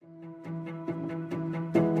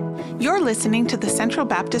You're listening to the Central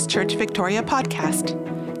Baptist Church Victoria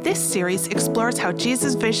podcast. This series explores how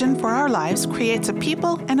Jesus' vision for our lives creates a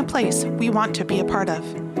people and a place we want to be a part of.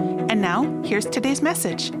 And now, here's today's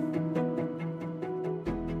message.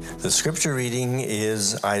 The scripture reading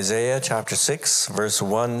is Isaiah chapter 6, verse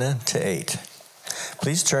 1 to 8.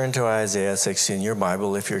 Please turn to Isaiah 6 in your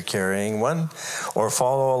Bible if you're carrying one, or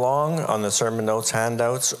follow along on the sermon notes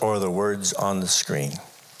handouts or the words on the screen.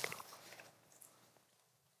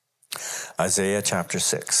 Isaiah chapter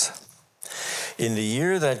 6. In the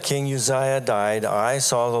year that King Uzziah died, I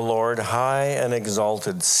saw the Lord high and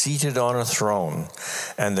exalted, seated on a throne,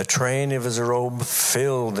 and the train of his robe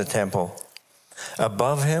filled the temple.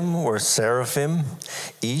 Above him were seraphim,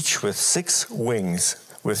 each with 6 wings.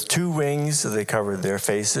 With 2 wings they covered their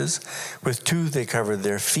faces, with 2 they covered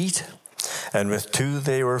their feet, and with 2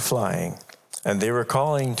 they were flying. And they were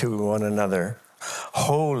calling to one another,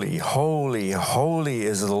 Holy, holy, holy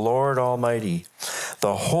is the Lord Almighty.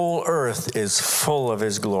 The whole earth is full of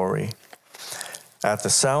his glory. At the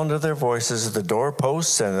sound of their voices, the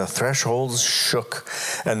doorposts and the thresholds shook,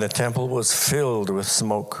 and the temple was filled with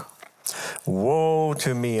smoke. Woe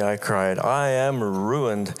to me, I cried, I am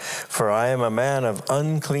ruined, for I am a man of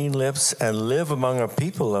unclean lips and live among a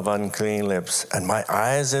people of unclean lips, and my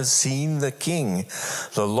eyes have seen the King,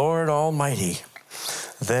 the Lord Almighty.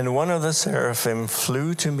 Then one of the seraphim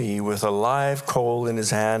flew to me with a live coal in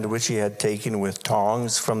his hand, which he had taken with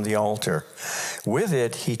tongs from the altar. With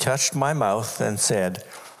it he touched my mouth and said,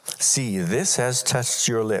 See, this has touched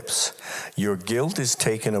your lips. Your guilt is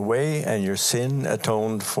taken away and your sin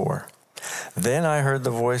atoned for. Then I heard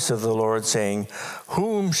the voice of the Lord saying,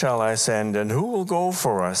 Whom shall I send, and who will go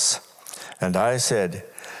for us? And I said,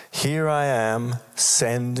 Here I am,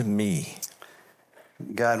 send me.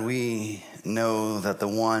 God, we know that the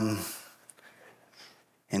one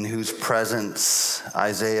in whose presence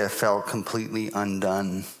Isaiah felt completely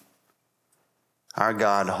undone, our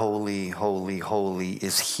God, holy, holy, holy,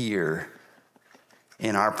 is here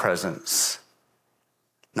in our presence,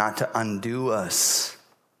 not to undo us,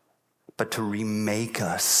 but to remake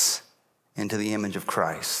us into the image of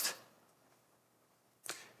Christ.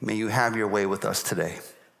 May you have your way with us today.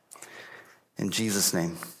 In Jesus'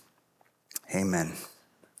 name, amen.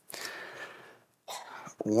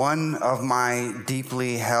 One of my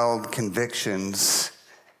deeply held convictions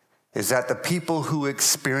is that the people who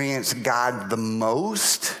experience God the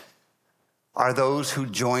most are those who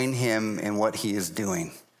join him in what he is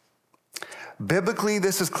doing. Biblically,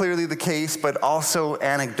 this is clearly the case, but also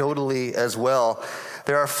anecdotally as well.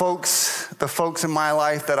 There are the folks in my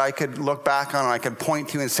life that I could look back on and I could point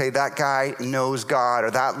to and say, that guy knows God,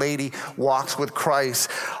 or that lady walks with Christ,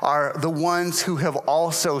 are the ones who have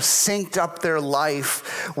also synced up their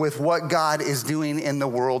life with what God is doing in the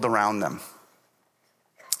world around them.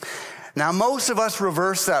 Now, most of us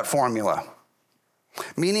reverse that formula,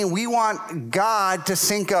 meaning we want God to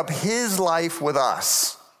sync up his life with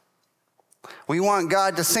us. We want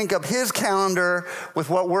God to sync up his calendar with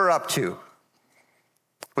what we're up to.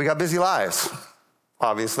 We got busy lives,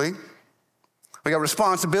 obviously. We got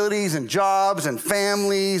responsibilities and jobs and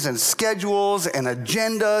families and schedules and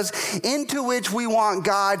agendas into which we want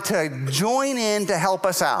God to join in to help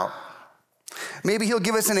us out. Maybe he'll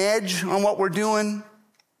give us an edge on what we're doing.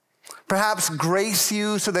 Perhaps grace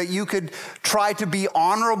you so that you could try to be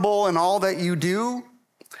honorable in all that you do.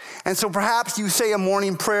 And so perhaps you say a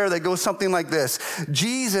morning prayer that goes something like this: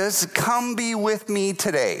 Jesus, come be with me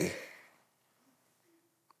today.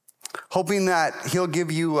 Hoping that he'll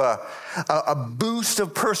give you a boost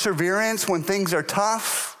of perseverance when things are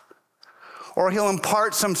tough. Or he'll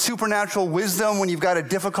impart some supernatural wisdom when you've got a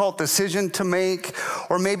difficult decision to make.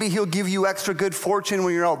 Or maybe he'll give you extra good fortune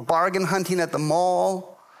when you're out bargain hunting at the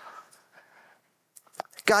mall.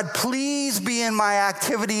 God, please be in my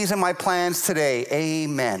activities and my plans today.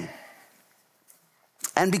 Amen.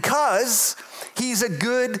 And because he's a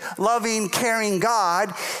good, loving, caring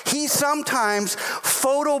God, he sometimes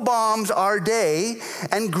photobombs our day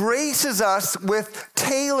and graces us with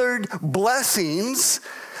tailored blessings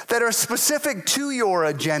that are specific to your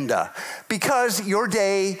agenda, because your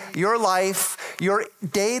day, your life, your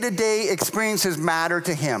day-to-day experiences matter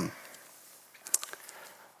to him.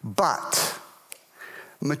 But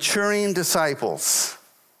maturing disciples,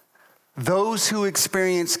 those who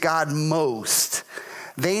experience God most,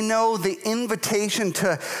 they know the invitation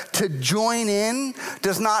to join in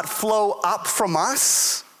does not flow up from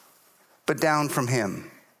us, but down from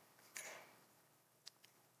him.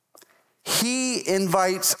 He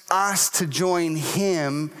invites us to join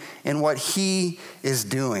him in what he is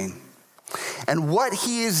doing. And what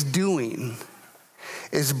he is doing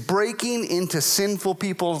is breaking into sinful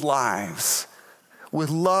people's lives with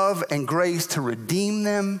love and grace to redeem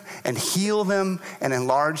them and heal them and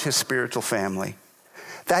enlarge his spiritual family.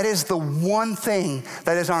 That is the one thing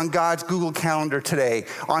that is on God's Google Calendar today,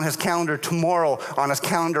 on his calendar tomorrow, on his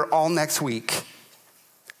calendar all next week.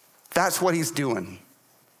 That's what he's doing.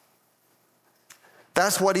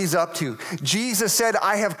 That's what he's up to. Jesus said,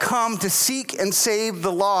 I have come to seek and save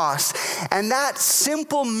the lost. And that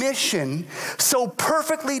simple mission so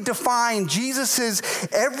perfectly defined Jesus'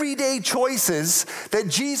 everyday choices that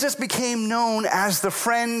Jesus became known as the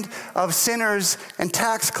friend of sinners and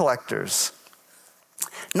tax collectors.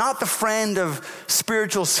 Not the friend of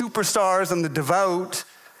spiritual superstars and the devout,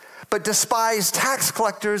 but despised tax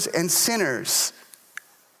collectors and sinners.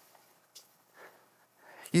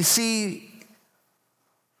 You see,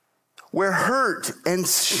 where hurt and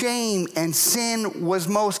shame and sin was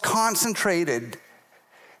most concentrated,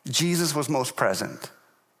 Jesus was most present.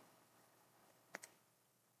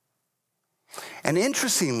 And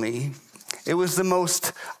interestingly, it was the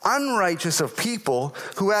most unrighteous of people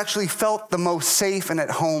who actually felt the most safe and at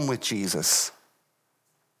home with Jesus.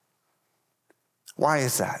 Why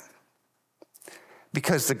is that?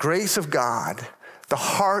 Because the grace of God, the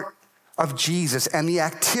heart of Jesus, and the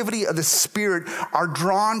activity of the Spirit are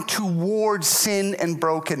drawn towards sin and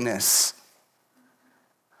brokenness.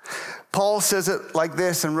 Paul says it like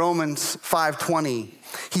this in Romans 5:20.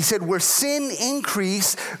 He said, where sin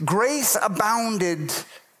increased, grace abounded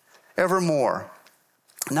evermore.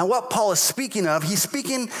 Now what Paul is speaking of, he's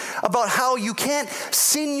speaking about how you can't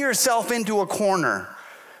sin yourself into a corner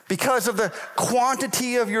because of the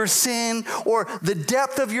quantity of your sin or the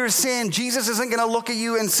depth of your sin. Jesus isn't going to look at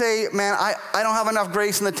you and say, man, I don't have enough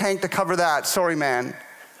grace in the tank to cover that. Sorry, man.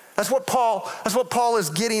 That's what Paul is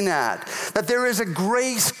getting at. That there is a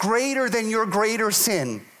grace greater than your greater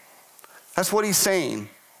sin. That's what he's saying.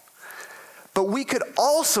 But we could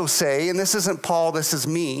also say, and this isn't Paul, this is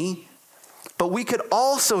me, but we could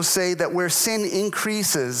also say that where sin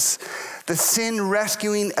increases, the sin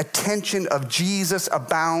rescuing attention of Jesus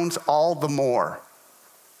abounds all the more.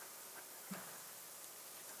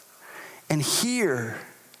 And here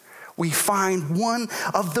we find one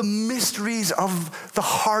of the mysteries of the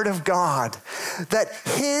heart of God, that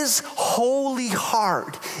his holy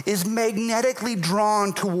heart is magnetically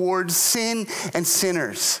drawn towards sin and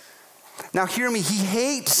sinners. Now hear me, he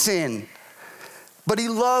hates sin, but he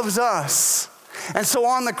loves us. And so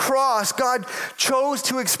on the cross, God chose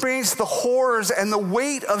to experience the horrors and the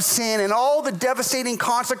weight of sin and all the devastating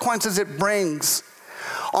consequences it brings.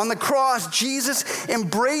 On the cross, Jesus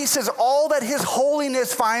embraces all that his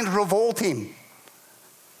holiness finds revolting.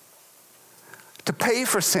 To pay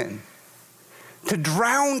for sin, to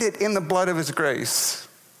drown it in the blood of his grace.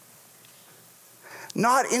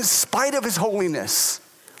 Not in spite of his holiness,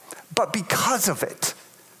 but because of it.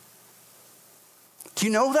 Do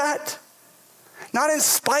you know that? Not in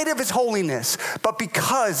spite of his holiness, but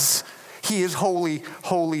because he is holy,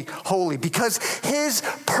 holy, holy. Because his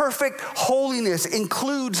perfect holiness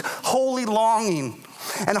includes holy longing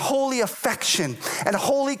and holy affection and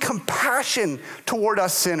holy compassion toward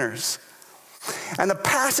us sinners. And the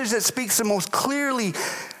passage that speaks the most clearly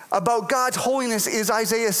about God's holiness is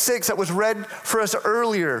Isaiah 6 that was read for us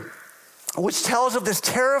earlier, which tells of this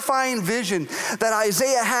terrifying vision that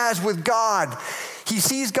Isaiah has with God. He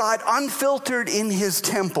sees God unfiltered in his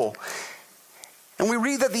temple. And we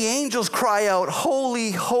read that the angels cry out,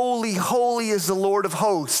 holy, holy, holy is the Lord of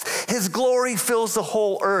hosts. His glory fills the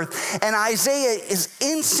whole earth. And Isaiah is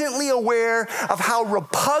instantly aware of how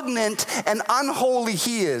repugnant and unholy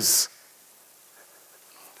he is.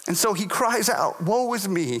 And so he cries out, woe is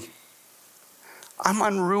me, I'm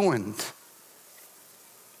unruined.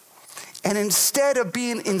 And instead of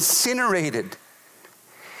being incinerated,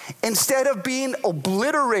 instead of being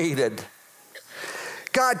obliterated,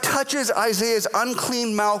 God touches Isaiah's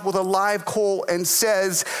unclean mouth with a live coal and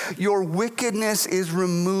says, your wickedness is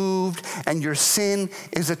removed and your sin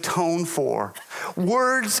is atoned for.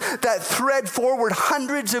 Words that thread forward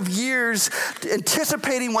hundreds of years,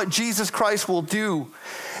 anticipating what Jesus Christ will do.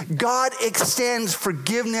 God extends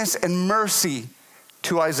forgiveness and mercy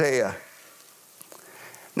to Isaiah.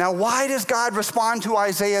 Now, why does God respond to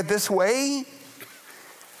Isaiah this way?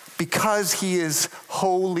 Because he is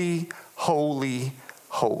holy, holy,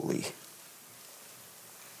 holy.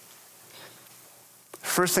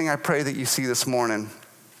 First thing I pray that you see this morning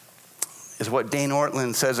is what Dane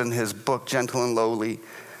Ortland says in his book, Gentle and Lowly,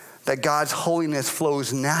 that God's holiness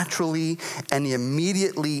flows naturally and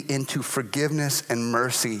immediately into forgiveness and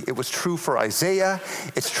mercy. It was true for Isaiah,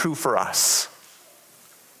 it's true for us.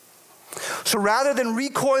 So rather than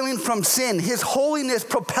recoiling from sin, his holiness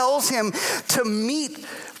propels him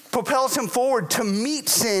forward to meet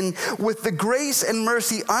sin with the grace and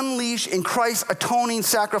mercy unleashed in Christ's atoning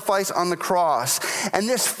sacrifice on the cross. And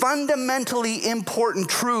this fundamentally important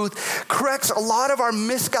truth corrects a lot of our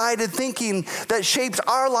misguided thinking that shapes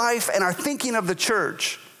our life and our thinking of the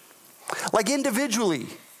church. Like individually,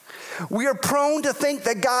 we are prone to think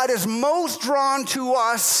that God is most drawn to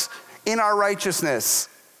us in our righteousness.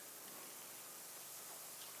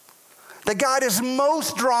 That God is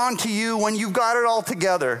most drawn to you when you've got it all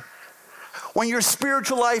together. When your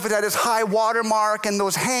spiritual life is at its high watermark and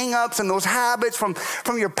those hang-ups and those habits from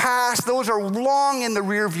your past, those are long in the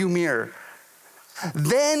rearview mirror.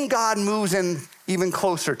 Then God moves in even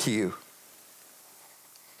closer to you.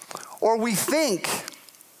 Or we think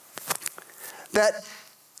that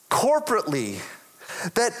corporately,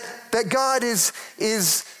 that God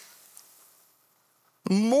is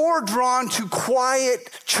more drawn to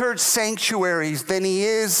quiet church sanctuaries than he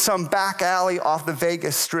is some back alley off the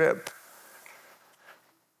Vegas Strip,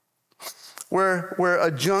 where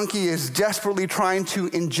a junkie is desperately trying to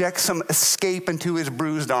inject some escape into his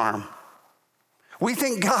bruised arm. We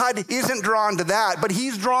think God isn't drawn to that, but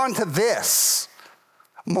he's drawn to this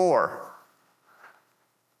more.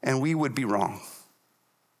 And we would be wrong.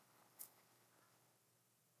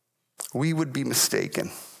 We would be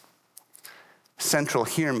mistaken. Central,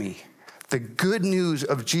 hear me. The good news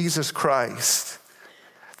of Jesus Christ,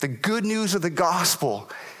 the good news of the gospel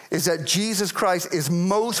is that Jesus Christ is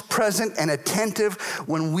most present and attentive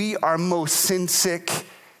when we are most sin sick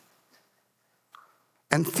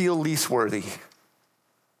and feel least worthy.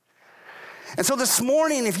 And so this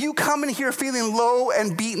morning, if you come in here feeling low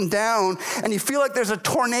and beaten down, and you feel like there's a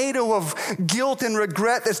tornado of guilt and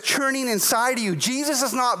regret that's churning inside of you, Jesus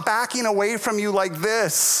is not backing away from you like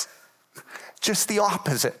this. Just the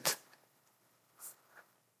opposite.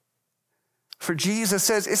 For Jesus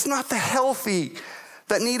says, it's not the healthy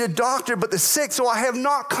that need a doctor, but the sick. So I have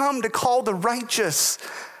not come to call the righteous,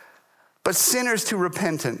 but sinners to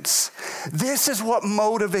repentance. This is what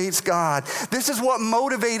motivates God. This is what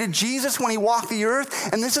motivated Jesus when he walked the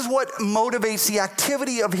earth, and this is what motivates the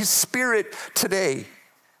activity of his Spirit today.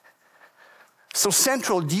 So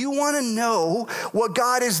Central, do you want to know what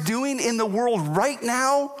God is doing in the world right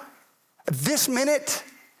now? This minute,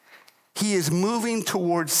 he is moving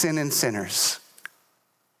towards sin and sinners.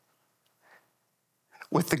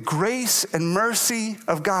 With the grace and mercy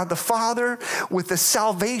of God the Father, with the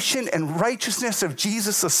salvation and righteousness of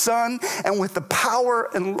Jesus the Son, and with the power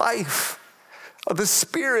and life of the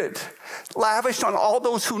Spirit lavished on all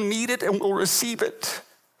those who need it and will receive it.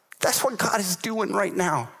 That's what God is doing right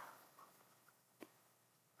now.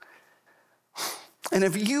 And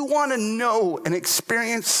if you want to know and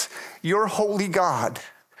experience your holy God,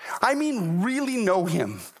 I mean really know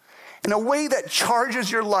him in a way that charges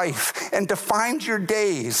your life and defines your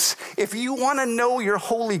days, if you want to know your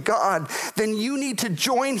holy God, then you need to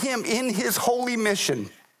join him in his holy mission,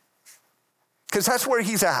 because that's where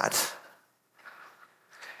he's at.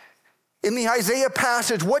 In the Isaiah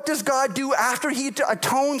passage, what does God do after he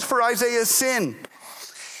atones for Isaiah's sin?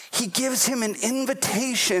 He gives him an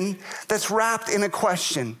invitation that's wrapped in a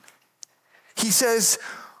question. He says,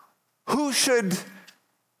 who should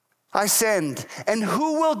I send? And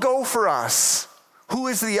who will go for us? Who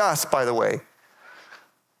is the us, by the way?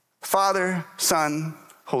 Father, Son,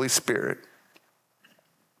 Holy Spirit.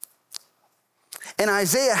 And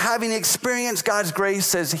Isaiah, having experienced God's grace,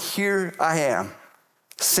 says, here I am.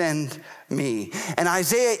 Send me. And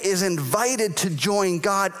Isaiah is invited to join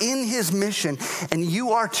God in his mission, and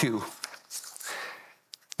you are too.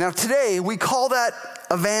 Now today, we call that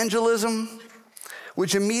evangelism,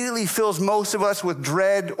 which immediately fills most of us with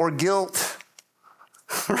dread or guilt,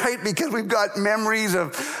 right? Because we've got memories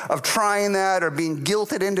of trying that or being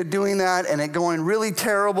guilted into doing that and it going really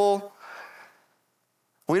terrible.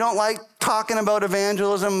 We don't like talking about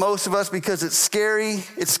evangelism, most of us, because it's scary.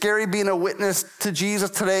 It's scary being a witness to Jesus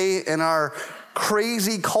today in our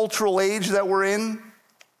crazy cultural age that we're in.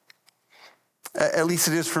 At least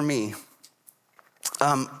it is for me.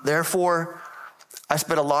 Therefore, I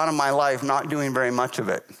spent a lot of my life not doing very much of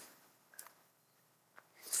it.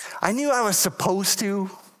 I knew I was supposed to.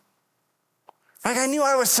 I knew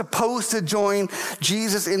I was supposed to join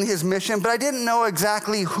Jesus in his mission, but I didn't know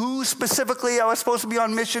exactly who specifically I was supposed to be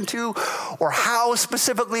on mission to or how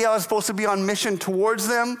specifically I was supposed to be on mission towards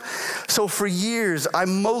them. So for years, I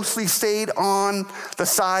mostly stayed on the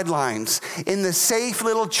sidelines in the safe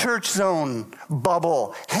little church zone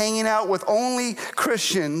bubble, hanging out with only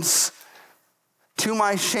Christians, to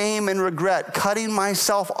my shame and regret, cutting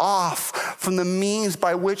myself off from the means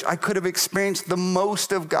by which I could have experienced the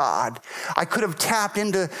most of God. I could have tapped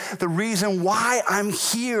into the reason why I'm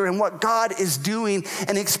here and what God is doing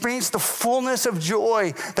and experienced the fullness of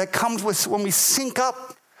joy that comes with when we sync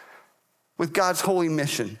up with God's holy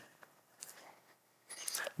mission.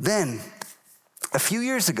 Then, a few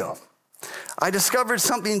years ago, I discovered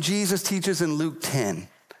something Jesus teaches in Luke 10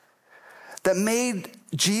 that made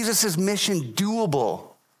Jesus' mission doable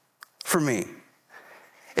for me.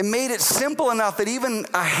 It made it simple enough that even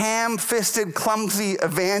a ham-fisted, clumsy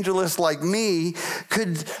evangelist like me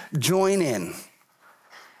could join in.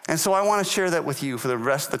 And so I want to share that with you for the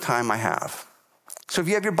rest of the time I have. So if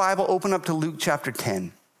you have your Bible, open up to Luke chapter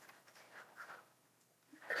 10.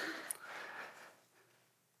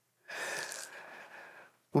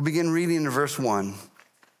 We'll begin reading in verse 1.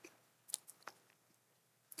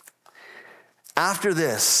 After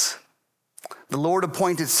this, the Lord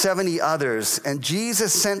appointed 70 others, and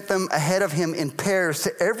Jesus sent them ahead of him in pairs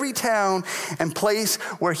to every town and place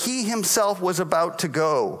where he himself was about to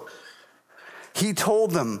go. He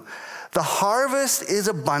told them, "The harvest is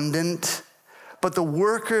abundant, but the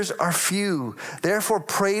workers are few. Therefore,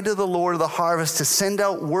 pray to the Lord of the harvest to send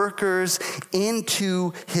out workers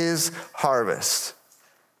into his harvest."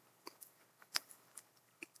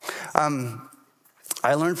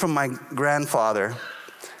 I learned from my grandfather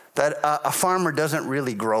that a farmer doesn't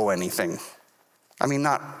really grow anything. I mean,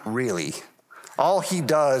 not really. All he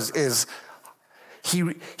does is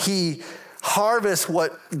he harvests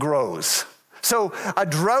what grows. So a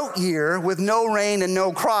drought year with no rain and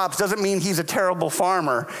no crops doesn't mean he's a terrible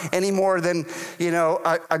farmer any more than,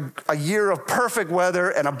 a year of perfect weather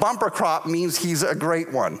and a bumper crop means he's a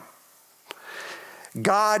great one.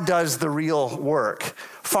 God does the real work.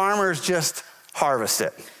 Farmers just harvest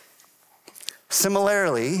it.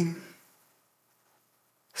 Similarly,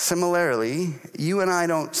 you and I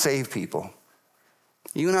don't save people.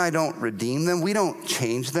 You and I don't redeem them. We don't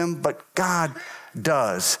change them, but God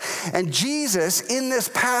does. And Jesus, in this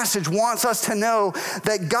passage, wants us to know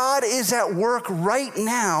that God is at work right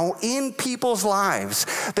now in people's lives.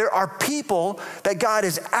 There are people that God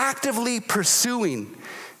is actively pursuing.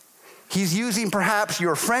 He's using perhaps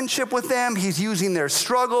your friendship with them. He's using their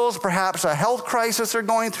struggles, perhaps a health crisis they're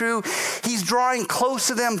going through. He's drawing close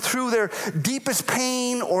to them through their deepest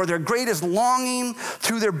pain or their greatest longing,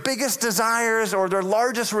 through their biggest desires or their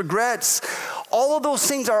largest regrets. All of those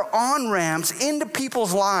things are on-ramps into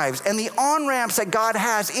people's lives, and the on-ramps that God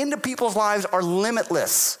has into people's lives are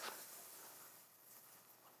limitless.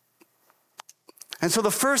 And so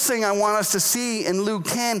the first thing I want us to see in Luke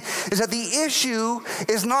 10 is that the issue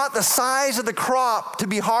is not the size of the crop to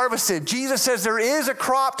be harvested. Jesus says there is a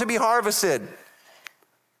crop to be harvested.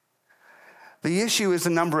 The issue is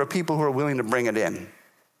the number of people who are willing to bring it in.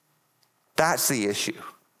 That's the issue.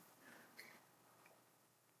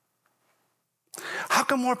 How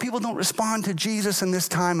come more people don't respond to Jesus in this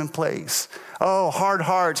time and place? Oh, hard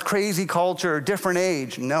hearts, crazy culture, different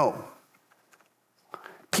age. No.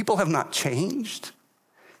 People have not changed.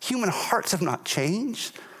 Human hearts have not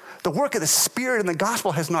changed. The work of the Spirit in the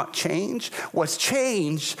gospel has not changed. What's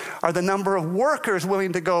changed are the number of workers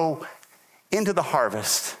willing to go into the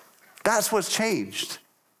harvest. That's what's changed.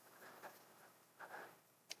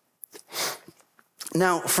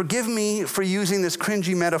 Now, forgive me for using this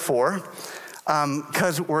cringy metaphor,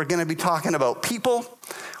 because we're going to be talking about people.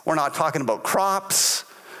 We're not talking about crops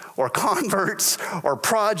or converts or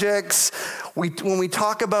projects. When we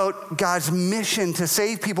talk about God's mission to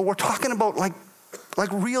save people, we're talking about like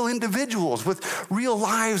real individuals with real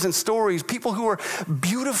lives and stories, people who are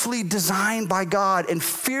beautifully designed by God and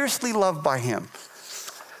fiercely loved by him.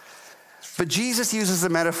 But Jesus uses the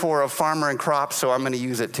metaphor of farmer and crop, so I'm going to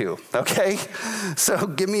use it too, okay? So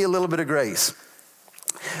give me a little bit of grace.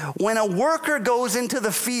 When a worker goes into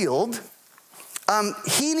the field,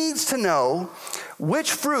 he needs to know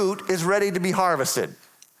which fruit is ready to be harvested.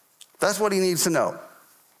 That's what he needs to know,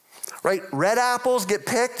 right? Red apples get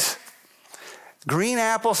picked. Green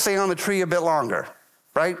apples stay on the tree a bit longer,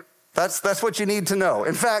 right? That's what you need to know.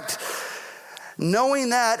 In fact, knowing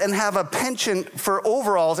that and have a penchant for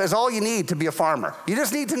overalls is all you need to be a farmer. You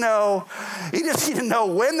just need to know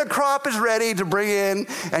when the crop is ready to bring in,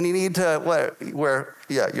 and you need to wear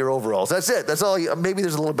your overalls. That's it. That's all. Maybe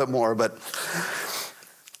there's a little bit more, but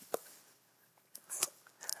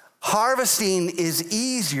harvesting is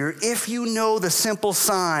easier if you know the simple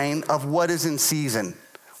sign of what is in season,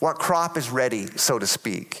 what crop is ready, so to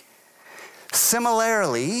speak.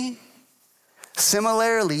 Similarly,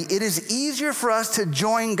 Similarly, it is easier for us to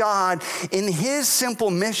join God in his simple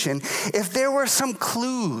mission if there were some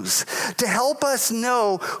clues to help us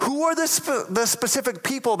know who are the specific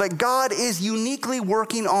people that God is uniquely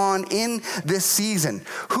working on in this season.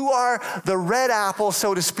 Who are the red apples,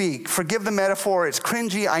 so to speak. Forgive the metaphor, it's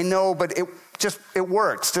cringy, I know, but it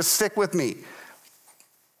works. Just stick with me.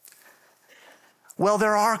 Well,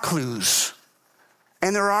 there are clues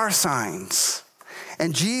and there are signs.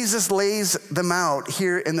 And Jesus lays them out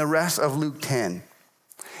here in the rest of Luke 10.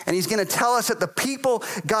 And he's going to tell us that the people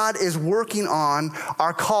God is working on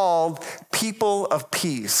are called people of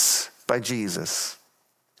peace by Jesus.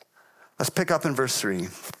 Let's pick up in verse 3.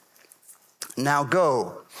 Now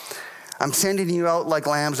go. I'm sending you out like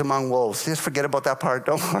lambs among wolves. Just forget about that part.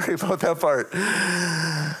 Don't worry about that part.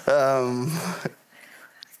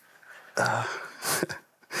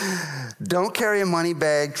 Don't carry a money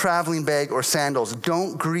bag, traveling bag, or sandals.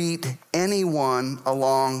 Don't greet anyone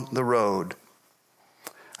along the road.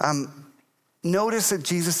 Notice that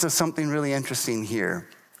Jesus does something really interesting here.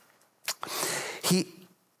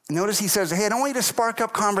 Notice he says, hey, I don't want you to spark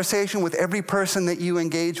up conversation with every person that you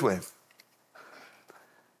engage with.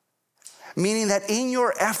 Meaning that in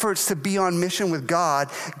your efforts to be on mission with God,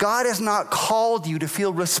 God has not called you to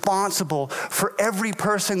feel responsible for every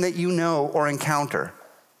person that you know or encounter.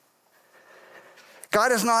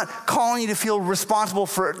 God is not calling you to feel responsible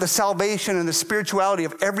for the salvation and the spirituality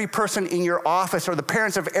of every person in your office or the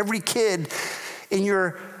parents of every kid in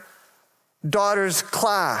your daughter's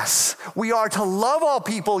class. We are to love all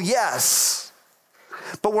people, yes,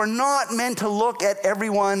 but we're not meant to look at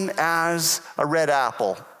everyone as a red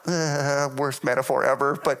apple. Worst metaphor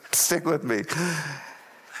ever, but stick with me.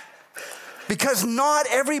 Because not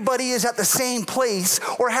everybody is at the same place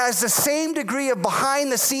or has the same degree of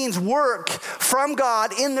behind the scenes work from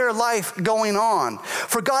God in their life going on.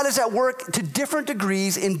 For God is at work to different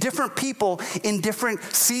degrees in different people in different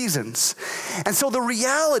seasons. And so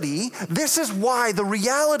this is why the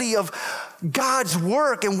reality of God's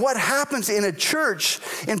work and what happens in a church,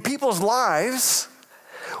 in people's lives,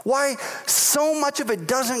 why so much of it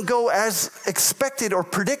doesn't go as expected or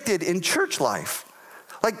predicted in church life.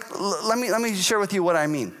 Like, let me share with you what I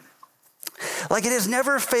mean. Like, it has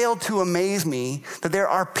never failed to amaze me that there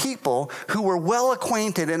are people who were well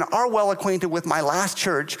acquainted and are well acquainted with my last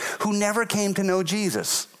church who never came to know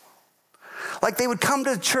Jesus. Like, they would come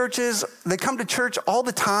to churches, they come to church all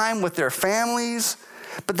the time with their families,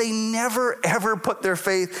 but they never, ever put their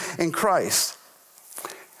faith in Christ.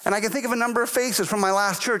 And I can think of a number of faces from my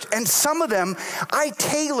last church, and some of them, I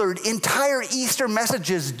tailored entire Easter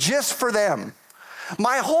messages just for them.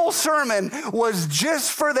 My whole sermon was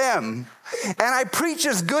just for them. And I preach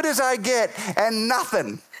as good as I get and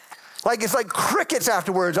nothing. Like, it's like crickets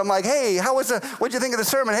afterwards. I'm like, hey, what'd you think of the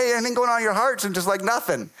sermon? Hey, anything going on in your hearts? And just like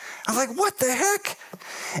nothing. I'm like, what the heck?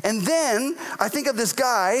 And then I think of this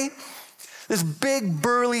guy, this big,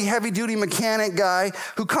 burly, heavy-duty mechanic guy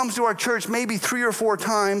who comes to our church maybe 3 or 4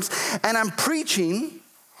 times, and I'm preaching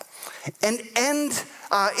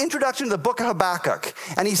introduction to the book of Habakkuk.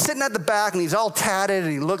 And he's sitting at the back, and he's all tatted,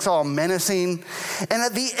 and he looks all menacing. And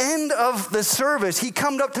at the end of the service, he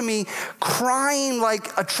comes up to me crying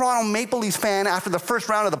like a Toronto Maple Leafs fan after the first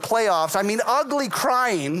round of the playoffs. I mean, ugly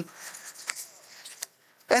crying.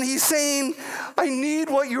 And he's saying, I need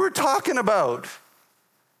what you were talking about.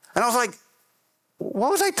 And I was like,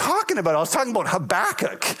 what was I talking about? I was talking about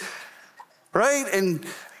Habakkuk, right? And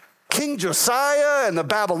King Josiah and the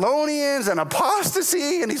Babylonians and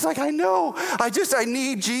apostasy. And he's like, I know, I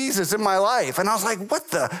need Jesus in my life. And I was like,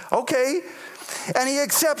 okay. And he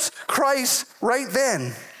accepts Christ right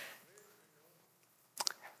then.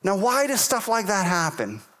 Now, why does stuff like that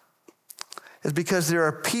happen? It's because there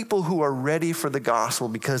are people who are ready for the gospel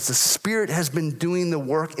because the Spirit has been doing the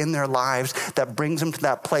work in their lives that brings them to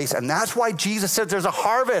that place. And that's why Jesus said there's a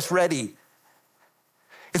harvest ready.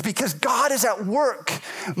 It's because God is at work,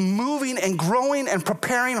 moving and growing and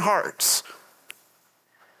preparing hearts.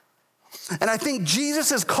 And I think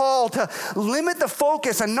Jesus' call to limit the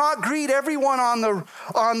focus and not greet everyone on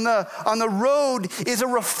the road is a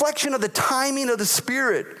reflection of the timing of the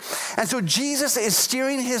Spirit. And so Jesus is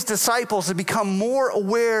steering his disciples to become more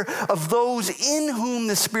aware of those in whom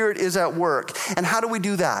the Spirit is at work. And how do we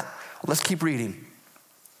do that? Let's keep reading.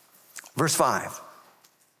 Verse 5.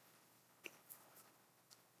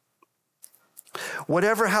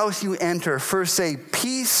 Whatever house you enter, first say,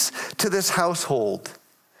 peace to this household.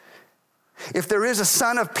 If there is a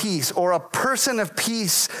son of peace or a person of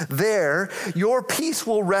peace there, your peace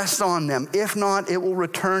will rest on them. If not, it will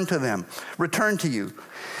return to you.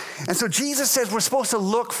 And so Jesus says we're supposed to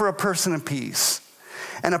look for a person of peace.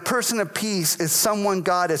 And a person of peace is someone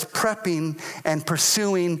God is prepping and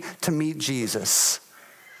pursuing to meet Jesus.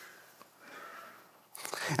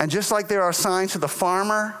 And just like there are signs to the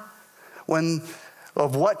farmer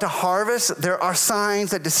of what to harvest, there are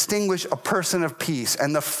signs that distinguish a person of peace.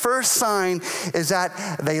 And the first sign is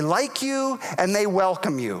that they like you and they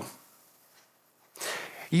welcome you.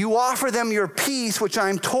 You offer them your peace, which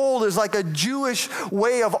I'm told is like a Jewish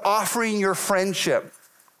way of offering your friendship.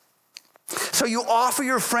 So you offer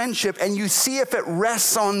your friendship and you see if it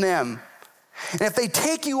rests on them. And if they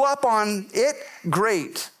take you up on it,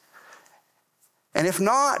 great. And if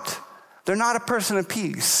not, they're not a person of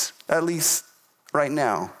peace, at least right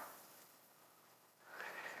now.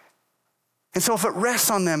 And so if it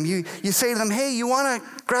rests on them, you say to them, hey, you want to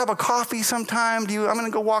grab a coffee sometime? I'm going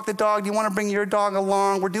to go walk the dog. Do you want to bring your dog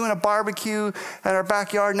along? We're doing a barbecue at our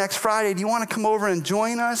backyard next Friday. Do you want to come over and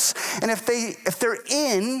join us? And if they're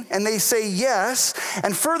in and they say yes,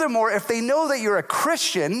 and furthermore, if they know that you're a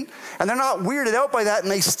Christian and they're not weirded out by that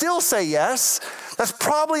and they still say yes, that's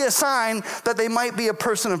probably a sign that they might be a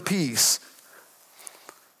person of peace.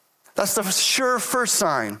 That's the sure first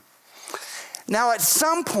sign. Now, at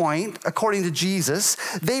some point, according to Jesus,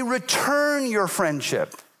 they return your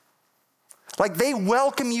friendship. Like they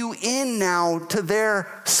welcome you in now to their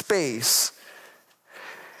space.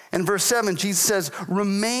 In verse 7, Jesus says,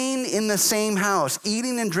 remain in the same house,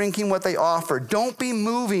 eating and drinking what they offer. Don't be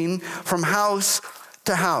moving from house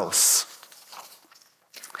to house.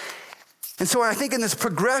 And so I think in this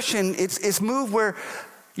progression, it's moved where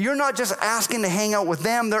you're not just asking to hang out with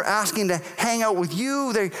them, they're asking to hang out with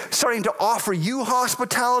you. They're starting to offer you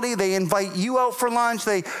hospitality. They invite you out for lunch.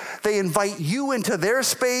 They invite you into their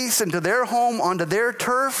space, into their home, onto their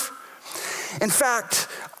turf. In fact,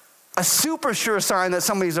 a super sure sign that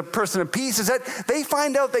somebody's a person of peace is that they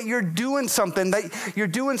find out that you're doing something, that you're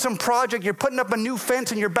doing some project, you're putting up a new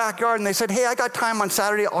fence in your backyard, and they said, hey, I got time on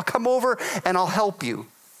Saturday, I'll come over and I'll help you.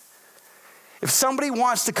 If somebody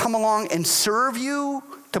wants to come along and serve you,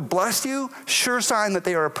 to bless you, sure sign that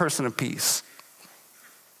they are a person of peace.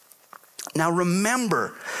 Now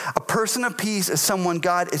remember, a person of peace is someone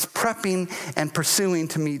God is prepping and pursuing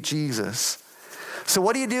to meet Jesus. So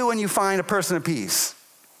what do you do when you find a person of peace?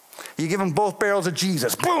 You give them both barrels of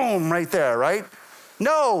Jesus. Boom, right there, right?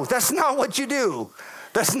 No, that's not what you do.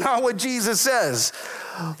 That's not what Jesus says.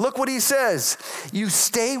 Look what he says. You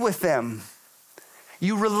stay with them.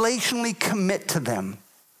 You relationally commit to them.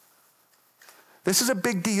 This is a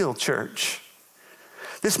big deal, church.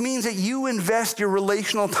 This means that you invest your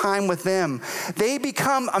relational time with them. They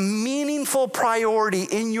become a meaningful priority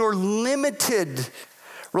in your limited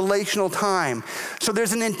relational time. So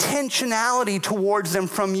there's an intentionality towards them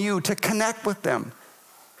from you to connect with them.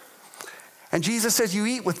 And Jesus says you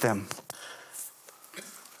eat with them.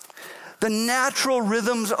 The natural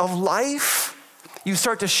rhythms of life, you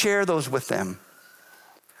start to share those with them.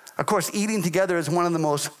 Of course, eating together is one of the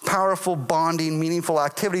most powerful, bonding, meaningful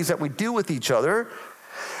activities that we do with each other.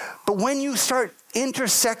 But when you start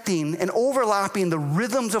intersecting and overlapping the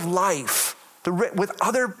rhythms of life with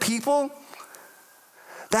other people,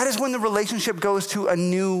 that is when the relationship goes to a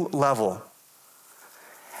new level.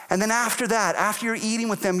 And then after that, after you're eating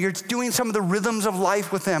with them, you're doing some of the rhythms of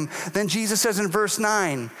life with them. Then Jesus says in verse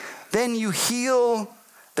 9, then you heal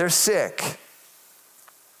their sick.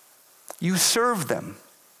 You serve them.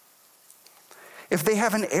 If they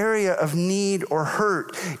have an area of need or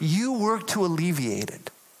hurt, you work to alleviate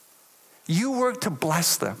it. You work to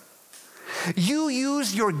bless them. You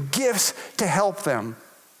use your gifts to help them.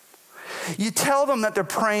 You tell them that they're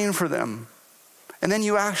praying for them, and then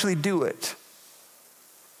you actually do it.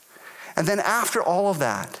 And then after all of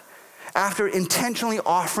that, after intentionally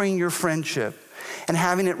offering your friendship and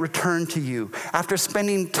having it returned to you, after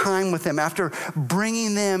spending time with them, after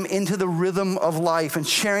bringing them into the rhythm of life and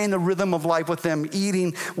sharing the rhythm of life with them,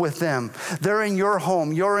 eating with them, they're in your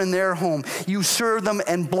home, you're in their home, you serve them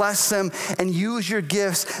and bless them and use your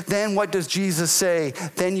gifts, then what does Jesus say?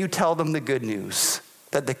 Then you tell them the good news,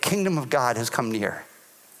 that the kingdom of God has come near.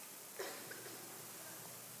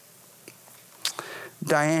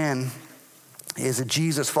 Diane is a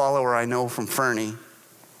Jesus follower I know from Fernie.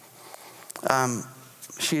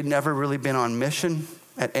 She had never really been on mission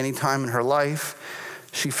at any time in her life.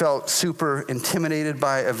 She felt super intimidated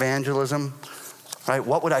by evangelism, right?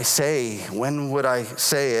 What would I say? When would I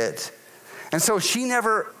say it? And so she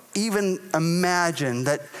never even imagined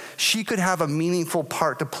that she could have a meaningful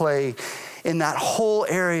part to play in that whole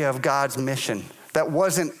area of God's mission that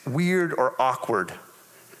wasn't weird or awkward.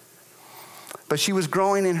 But she was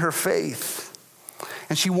growing in her faith.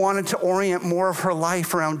 And she wanted to orient more of her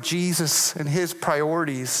life around Jesus and his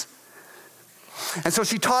priorities. And so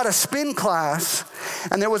she taught a spin class,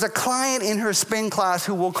 and there was a client in her spin class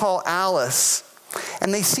who we'll call Alice,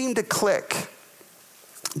 and they seemed to click.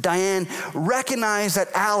 Diane recognized that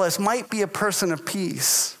Alice might be a person of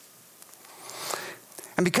peace.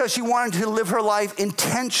 And because she wanted to live her life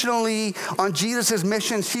intentionally on Jesus'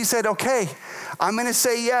 mission, she said, okay, I'm going to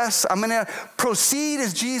say yes. I'm going to proceed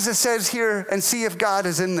as Jesus says here and see if God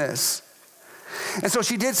is in this. And so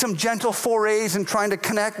she did some gentle forays in trying to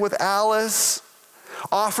connect with Alice,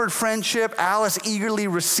 offered friendship. Alice eagerly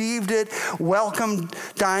received it, welcomed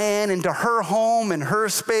Diane into her home and her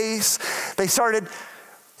space. They started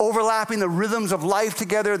overlapping the rhythms of life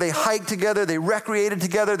together. They hiked together. They recreated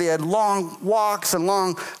together. They had long walks and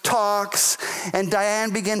long talks. And Diane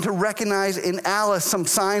began to recognize in Alice some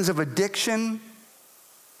signs of addiction.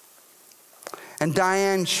 And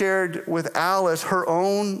Diane shared with Alice her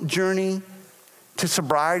own journey to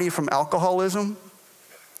sobriety from alcoholism.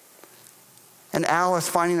 And Alice,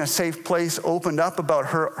 finding a safe place, opened up about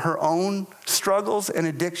her own struggles and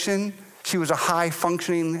addiction. She was a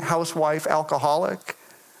high-functioning housewife alcoholic.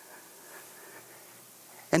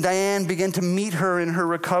 And Diane began to meet her in her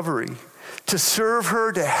recovery, to serve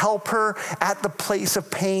her, to help her at the place of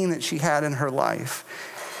pain that she had in her life.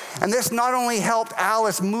 And this not only helped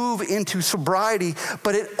Alice move into sobriety,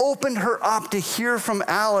 but it opened her up to hear from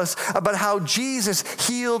Alice about how Jesus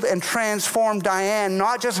healed and transformed Diane,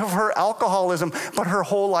 not just of her alcoholism, but her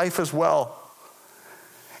whole life as well.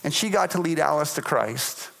 And she got to lead Alice to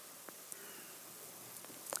Christ.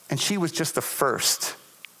 And she was just the first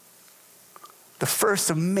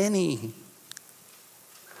of many.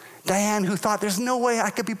 Diane, who thought, there's no way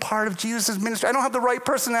I could be part of Jesus' ministry. I don't have the right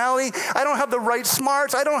personality. I don't have the right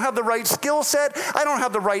smarts. I don't have the right skill set. I don't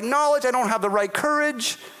have the right knowledge. I don't have the right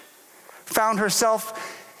courage. Found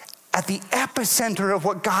herself at the epicenter of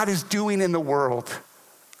what God is doing in the world.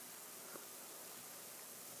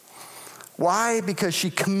 Why? Because she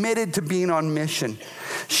committed to being on mission.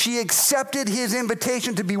 She accepted his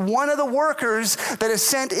invitation to be one of the workers that is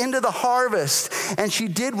sent into the harvest. And she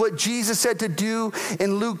did what Jesus said to do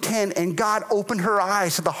in Luke 10. And God opened her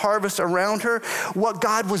eyes to the harvest around her, what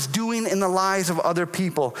God was doing in the lives of other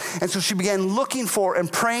people. And so she began looking for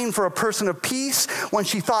and praying for a person of peace. When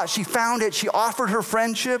she thought she found it, she offered her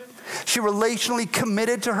friendship. She relationally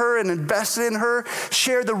committed to her and invested in her,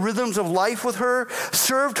 shared the rhythms of life with her,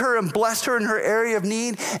 served her and blessed her in her area of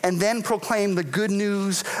need, and then proclaimed the good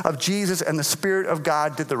news of Jesus, and the Spirit of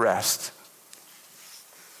God did the rest.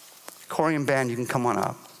 Corey and band, you can come on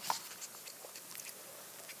up.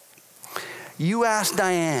 You ask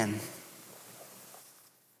Diane,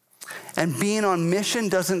 and being on mission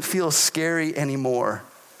doesn't feel scary anymore.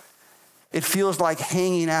 It feels like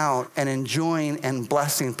hanging out and enjoying and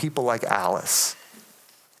blessing people like Alice.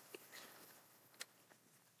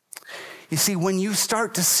 You see, when you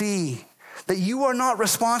start to see that you are not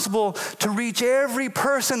responsible to reach every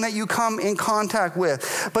person that you come in contact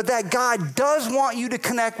with, but that God does want you to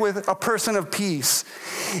connect with a person of peace,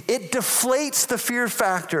 it deflates the fear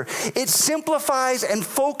factor. It simplifies and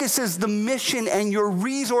focuses the mission and your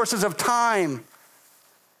resources of time.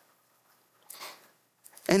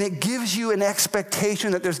 And it gives you an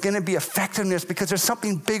expectation that there's going to be effectiveness because there's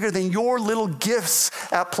something bigger than your little gifts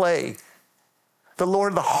at play. The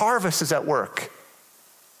Lord of the harvest is at work.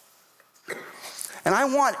 And I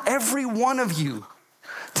want every one of you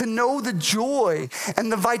to know the joy and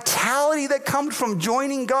the vitality that comes from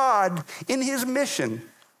joining God in his mission.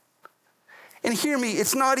 And hear me,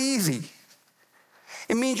 it's not easy.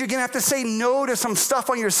 It means you're going to have to say no to some stuff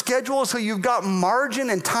on your schedule so you've got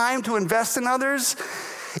margin and time to invest in others.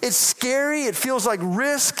 It's scary. It feels like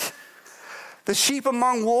risk. The sheep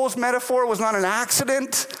among wolves metaphor was not an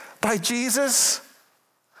accident by Jesus.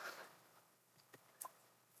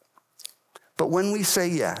 But when we say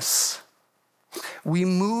yes, we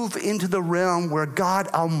move into the realm where God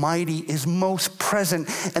Almighty is most present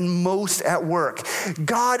and most at work.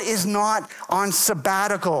 God is not on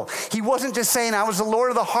sabbatical. He wasn't just saying, I was the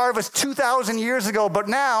Lord of the harvest 2,000 years ago, but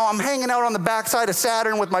now I'm hanging out on the backside of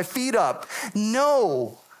Saturn with my feet up.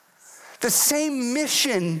 No. The same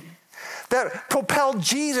mission that propelled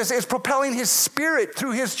Jesus is propelling his Spirit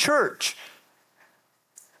through his church.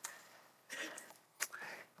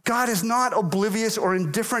 God is not oblivious or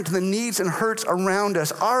indifferent to the needs and hurts around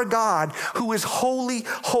us. Our God, who is holy,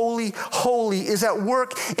 holy, holy, is at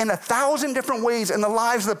work in 1,000 different ways in the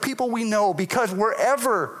lives of the people we know, because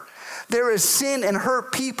wherever there is sin and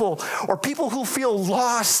hurt people, or people who feel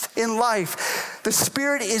lost in life, the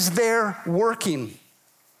Spirit is there working.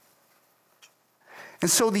 And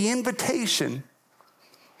so the invitation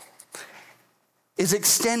is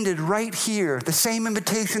extended right here. The same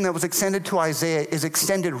invitation that was extended to Isaiah is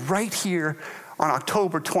extended right here on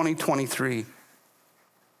October 2023.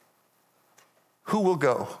 Who will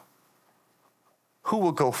go? Who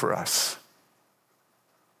will go for us?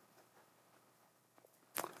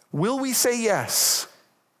 Will we say yes?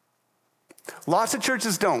 Lots of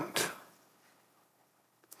churches don't.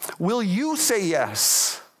 Will you say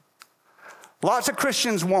yes? Lots of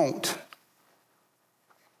Christians won't.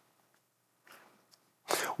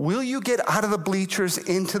 Will you get out of the bleachers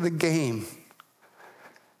into the game?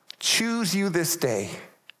 Choose you this day.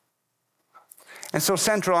 And so,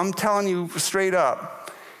 Central, I'm telling you straight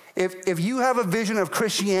up, if you have a vision of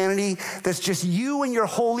Christianity that's just you and your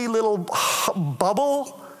holy little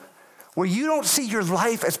bubble, where you don't see your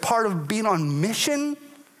life as part of being on mission,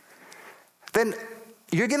 then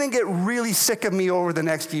you're going to get really sick of me over the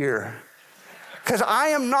next year. Because I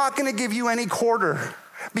am not going to give you any quarter.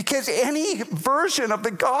 Because any version of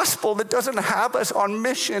the gospel that doesn't have us on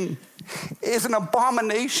mission is an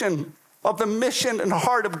abomination of the mission and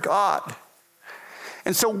heart of God.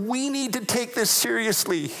 And so we need to take this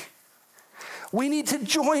seriously. We need to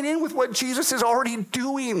join in with what Jesus is already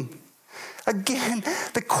doing. Again,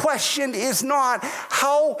 the question is not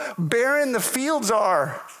how barren the fields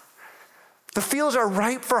are. The fields are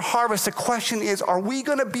ripe for harvest. The question is, are we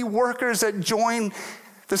going to be workers that join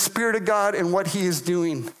the Spirit of God in what he is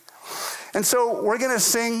doing? And so we're going to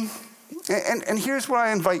sing, and here's what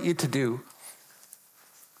I invite you to do.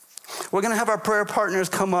 We're going to have our prayer partners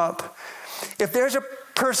come up. If there's a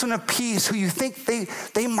person of peace who you think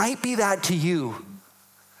they might be that to you,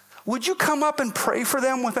 would you come up and pray for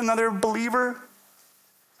them with another believer?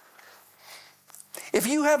 If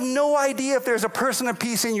you have no idea if there's a person of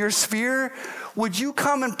peace in your sphere, would you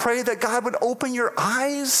come and pray that God would open your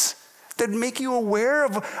eyes, that make you aware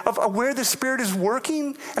of where the Spirit is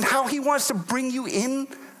working and how he wants to bring you in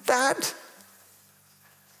that?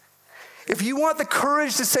 If you want the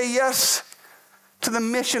courage to say yes to the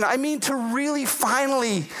mission, I mean to really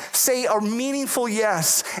finally say a meaningful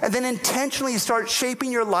yes and then intentionally start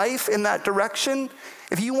shaping your life in that direction,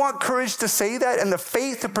 if you want courage to say that and the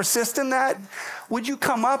faith to persist in that, would you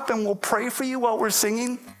come up and we'll pray for you while we're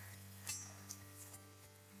singing?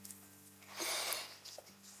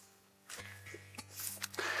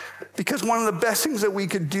 Because one of the best things that we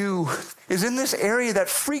could do is in this area that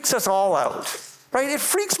freaks us all out, right? It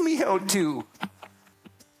freaks me out too.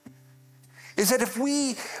 Is that if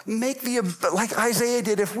we make like Isaiah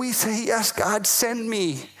did, if we say, yes, God, send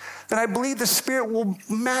me, then I believe the Spirit will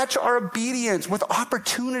match our obedience with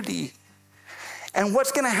opportunity. And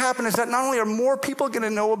what's going to happen is that not only are more people going to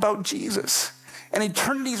know about Jesus, and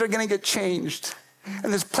eternities are going to get changed,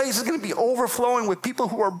 and this place is going to be overflowing with people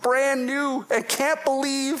who are brand new and can't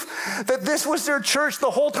believe that this was their church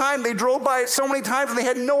the whole time. They drove by it so many times and they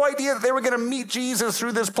had no idea that they were going to meet Jesus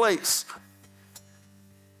through this place.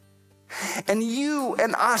 And you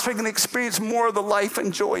and us are going to experience more of the life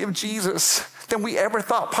and joy of Jesus than we ever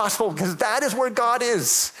thought possible, because that is where God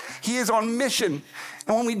is. He is on mission.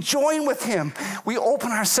 And when we join with him, we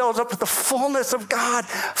open ourselves up to the fullness of God,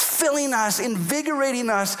 filling us, invigorating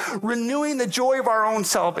us, renewing the joy of our own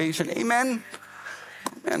salvation. Amen?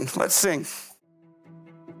 And let's sing.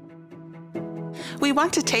 We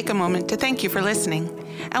want to take a moment to thank you for listening,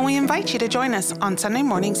 and we invite you to join us on Sunday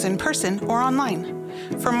mornings in person or online.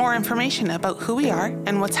 For more information about who we are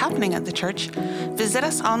and what's happening at the church, visit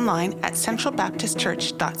us online at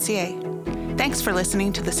centralbaptistchurch.ca. Thanks for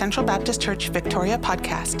listening to the Central Baptist Church Victoria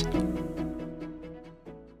podcast.